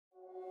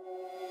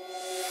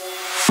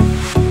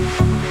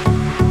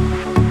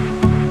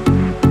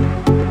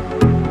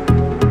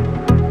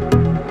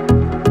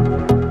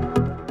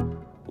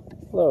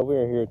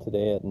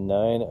today at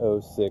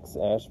 906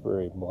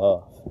 Ashbury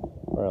Bluff.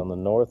 We're on the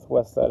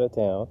northwest side of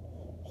town,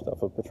 just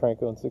off of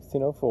Petranco and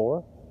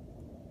 1604.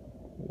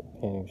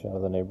 Painting shot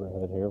of the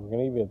neighborhood here. We're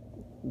going to give you a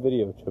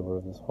video tour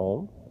of this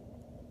home.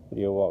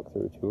 Video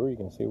walkthrough tour. You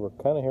can see we're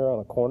kind of here on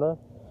a corner,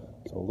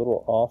 so a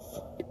little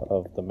off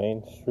of the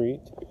main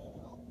street.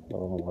 A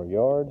little more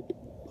yard.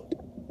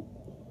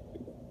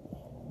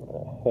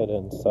 Head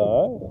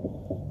inside.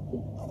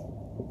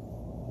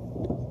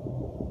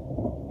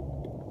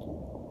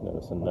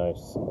 Notice a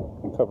nice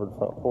covered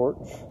front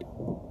porch.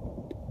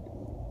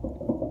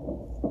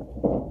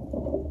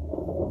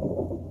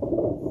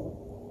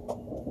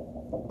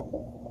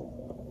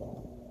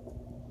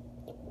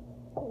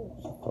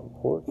 Front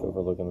porch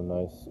overlooking a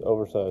nice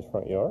oversized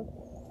front yard.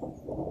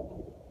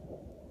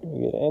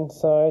 You get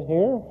inside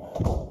here.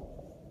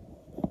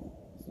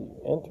 So you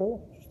enter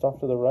just off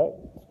to the right.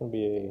 It's going to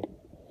be a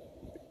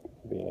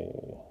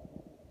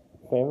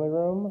family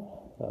room,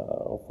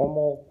 a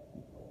formal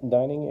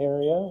dining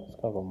area. It's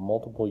kind of a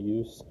multiple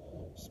use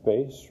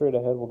space. Straight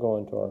ahead we'll go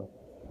into our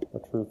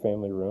true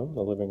family room,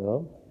 the living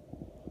room.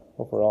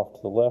 Over off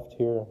to the left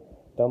here,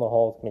 down the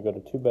hall, it's going to go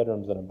to 2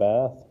 bedrooms and a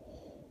bath.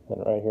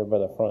 And right here by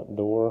the front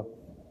door,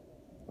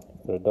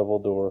 got a double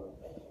door,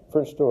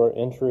 French door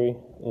entry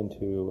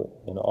into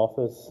an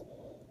office,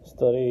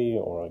 study,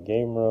 or a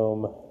game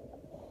room.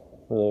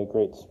 Really a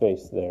great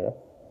space there.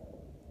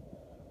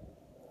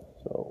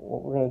 So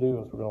what we're going to do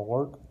is we're going to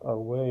work our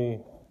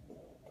way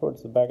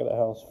towards the back of the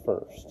house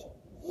first.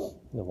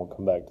 Then we'll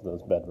come back to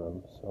those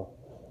bedrooms. So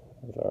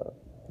there's our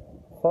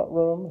front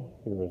room.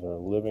 Here is our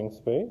living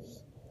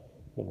space.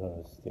 You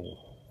notice the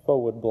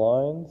faux wood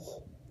blinds,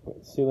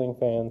 ceiling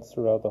fans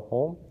throughout the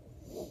home.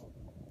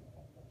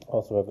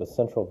 Also have a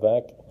central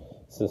vac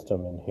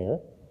system in here.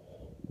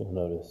 You'll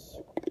notice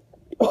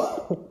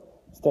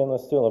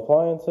stainless steel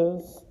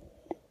appliances,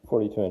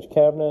 42-inch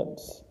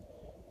cabinets.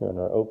 Here in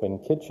our open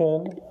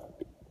kitchen,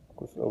 of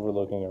course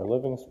overlooking our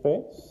living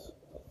space.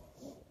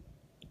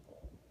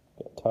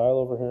 Got tile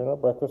over here in our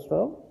breakfast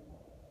room.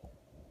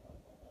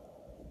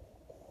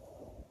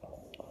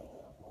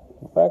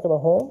 Back of the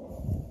home,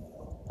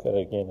 got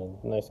again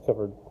a nice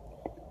covered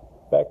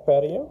back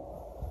patio.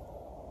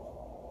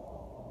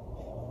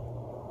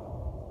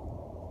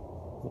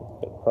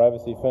 Got a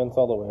privacy fence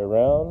all the way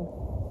around.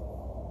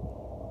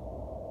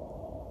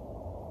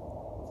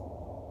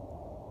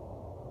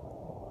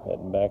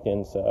 Heading back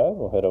inside,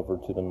 we'll head over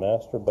to the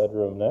master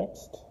bedroom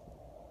next.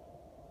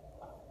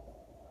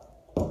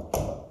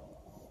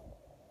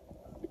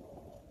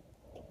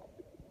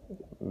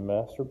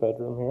 Master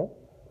bedroom here.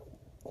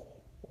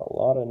 A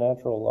lot of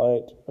natural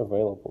light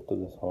available to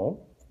this home.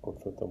 Of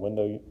course, with the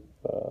window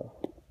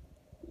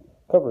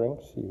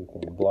coverings, you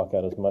can block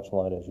out as much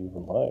light as you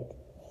would like.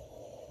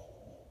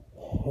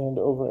 And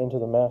over into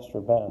the master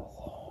bath.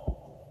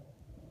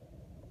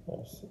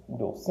 There's a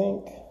dual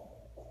sink.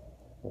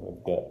 And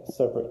we've got a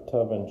separate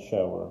tub and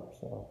shower.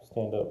 So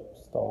stand up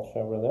stall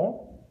shower there.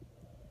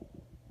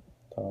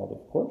 Tiled,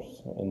 of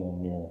course. And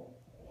then your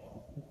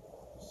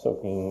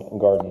soaking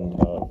garden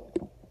tub.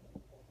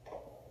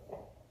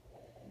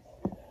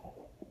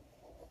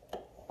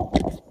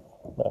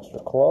 Master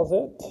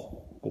closet.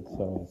 Good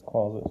sized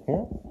closet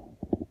here.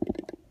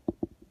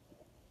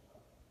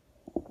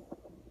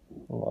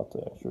 Lots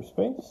of extra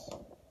space.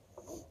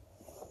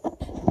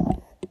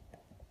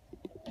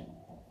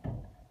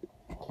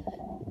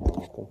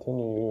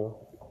 Continue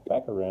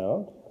back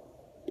around.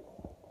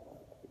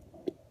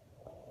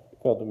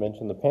 Failed to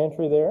mention the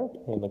pantry there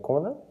in the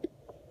corner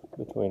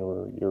between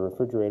where your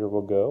refrigerator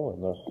will go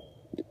and the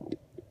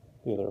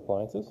other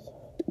appliances.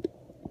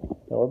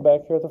 Now we're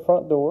back here at the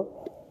front door.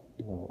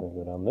 And we're going to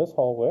go down this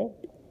hallway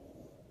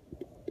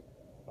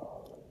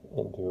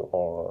into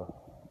our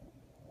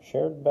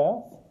shared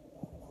bath.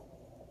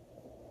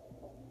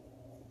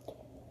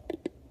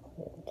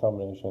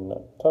 Combination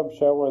tub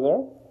shower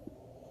there.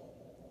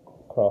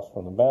 Across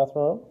from the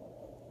bathroom.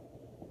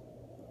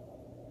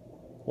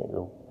 Get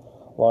your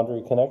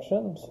laundry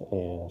connections,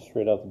 and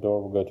straight out the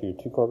door we'll go to your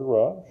 2-car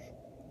garage.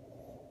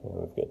 And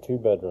we've got 2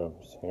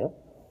 bedrooms here.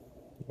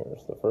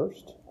 Here's the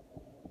first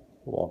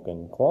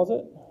walk-in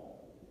closet.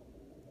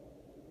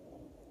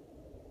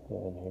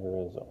 And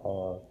here is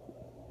our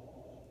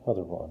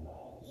other one.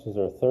 This is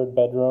our 3rd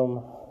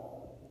bedroom,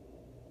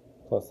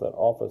 plus that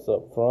office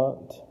up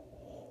front.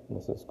 And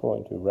this is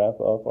going to wrap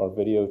up our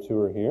video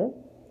tour here.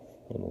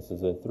 And this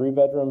is a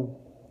 3-bedroom,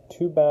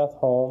 2-bath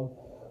home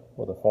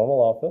with a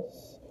formal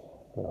office.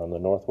 We're on the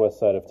northwest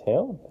side of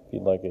town. If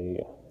you'd like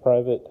a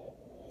private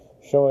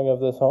showing of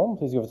this home,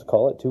 please give us a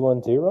call at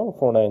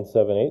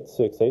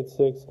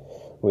 210-497-8686.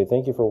 We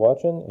thank you for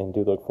watching and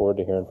do look forward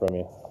to hearing from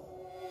you.